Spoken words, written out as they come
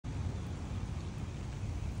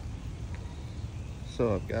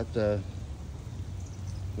So I've got the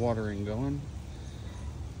watering going.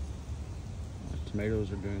 My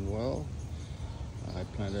tomatoes are doing well. I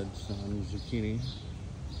planted some zucchini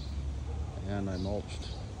and I mulched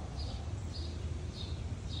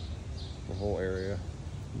the whole area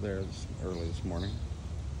there early this morning.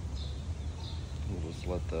 We'll just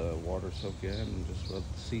let the water soak in and just let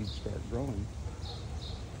the seeds start growing.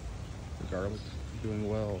 The garlic doing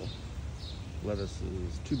well. Lettuce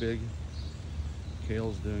is too big.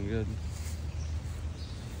 Kale's doing good.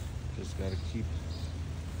 Just got to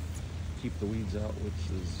keep the weeds out,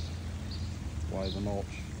 which is why the mulch,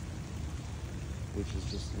 which is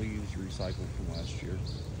just leaves recycled from last year.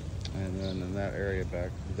 And then in that area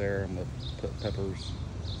back there, I'm gonna put peppers,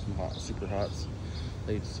 some super hots.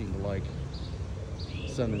 They seem to like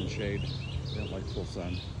sun and shade. They don't like full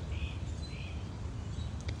sun.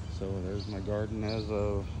 So there's my garden as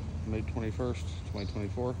of May 21st,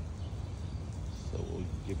 2024. So we'll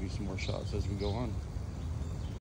give you some more shots as we go on.